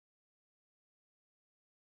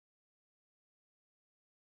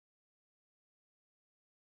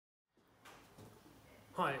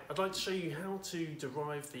Hi, I'd like to show you how to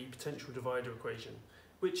derive the potential divider equation,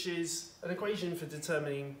 which is an equation for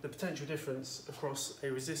determining the potential difference across a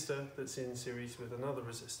resistor that's in series with another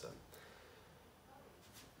resistor.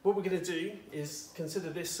 What we're going to do is consider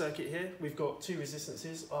this circuit here. We've got two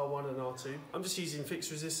resistances, R1 and R2. I'm just using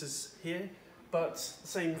fixed resistors here, but the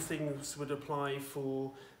same things would apply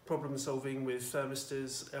for problem solving with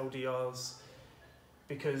thermistors, LDRs,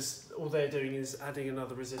 because all they're doing is adding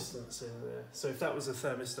another resistance in there. So if that was a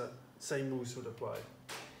thermistor, same rules would apply.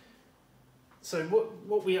 So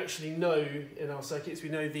what we actually know in our circuits, we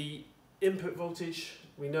know the input voltage,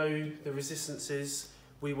 we know the resistances,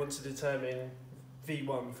 we want to determine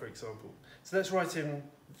V1, for example. So let's write in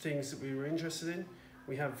things that we were interested in.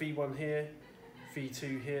 We have V1 here,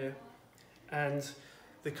 V2 here, and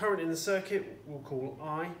the current in the circuit we'll call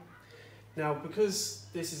I. Now, because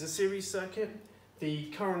this is a series circuit,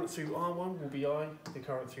 the current through R1 will be I, the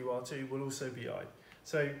current through R2 will also be I.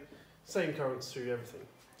 So, same currents through everything.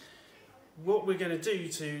 What we're going to do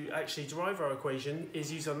to actually derive our equation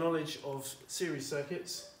is use our knowledge of series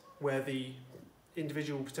circuits, where the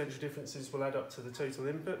individual potential differences will add up to the total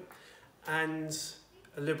input, and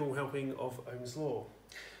a liberal helping of Ohm's law.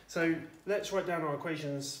 So, let's write down our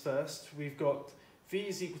equations first. We've got V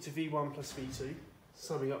is equal to V1 plus V2,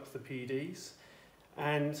 summing up the PDs,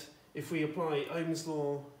 and if we apply Ohm's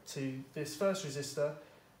law to this first resistor,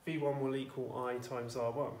 V1 will equal I times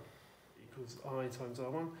R1, equals I times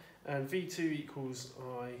R1, and V2 equals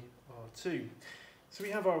I R2. So we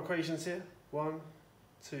have our equations here, 1,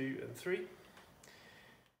 2, and 3.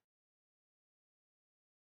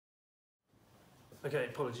 Okay,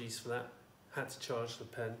 apologies for that, had to charge the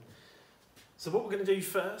pen. So what we're going to do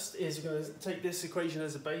first is we're going to take this equation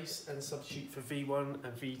as a base and substitute for V1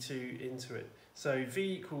 and V2 into it. So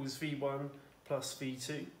V equals V1 plus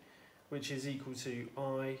V2, which is equal to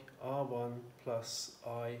I R1 plus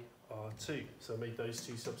I R2. So I made those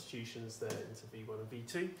two substitutions there into V1 and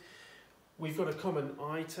V2. We've got a common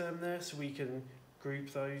I term there, so we can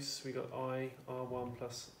group those. We've got I R1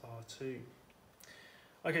 plus R2.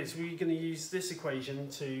 Okay, so we're going to use this equation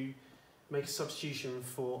to make a substitution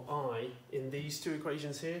for I in these two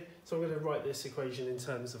equations here. So I'm going to write this equation in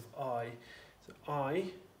terms of I. So I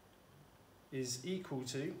is equal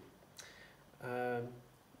to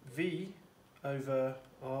V over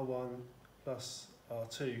R1 plus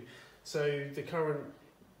R2. So the current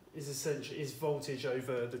is essentially voltage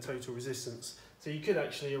over the total resistance. So you could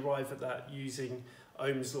actually arrive at that using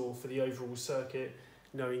Ohm's law for the overall circuit,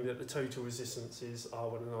 knowing that the total resistance is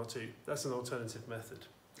R1 and R2. That's an alternative method.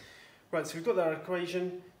 Right, so we've got that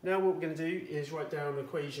equation. Now what we're going to do is write down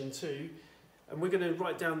equation 2, and we're going to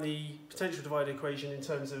write down the potential divider equation in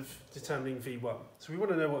terms of determining V1. So we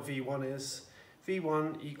want to know what V1 is.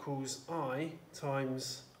 V1 equals I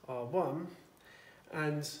times R1,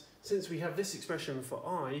 and since we have this expression for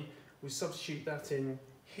I, we'll substitute that in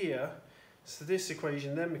here. So this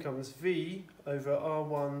equation then becomes V over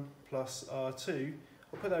R1 plus R2.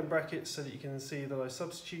 I'll put that in brackets so that you can see that I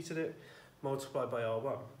substituted it, multiplied by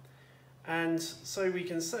R1. And so we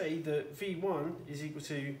can say that V1 is equal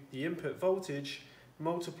to the input voltage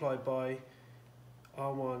multiplied by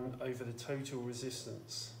R1 over the total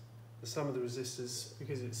resistance. The sum of the resistors,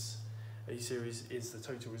 because it's a series, is the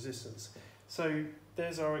total resistance. So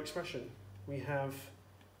there's our expression. We have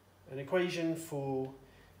an equation for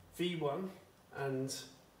V1, and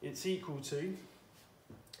it's equal to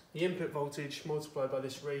the input voltage multiplied by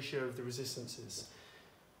this ratio of the resistances.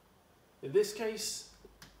 In this case,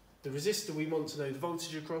 the resistor we want to know the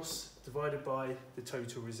voltage across divided by the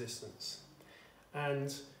total resistance.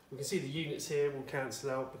 And we can see the units here will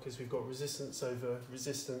cancel out because we've got resistance over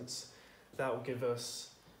resistance. That will give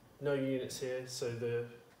us no units here, so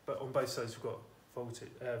but on both sides we've got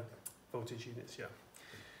voltage units, yeah.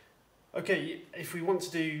 Okay, if we want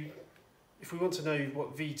to know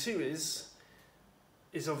what V2 is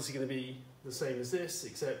obviously going to be the same as this,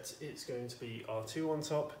 except it's going to be R2 on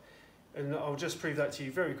top. And I'll just prove that to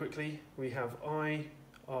you very quickly. We have I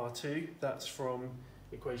R2, that's from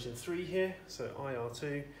equation 3 here, so I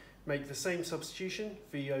R2. Make the same substitution,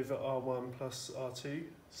 V over R1 plus R2,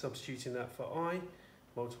 substituting that for I,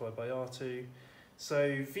 multiplied by R2. So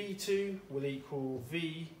V2 will equal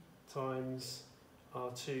V times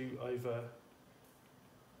R2 over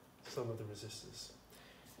sum of the resistors.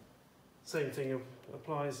 Same thing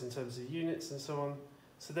applies in terms of units and so on.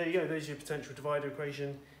 So there you go, there's your potential divider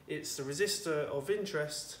equation. It's the resistor of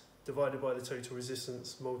interest divided by the total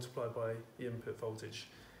resistance multiplied by the input voltage.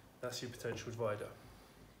 That's your potential divider.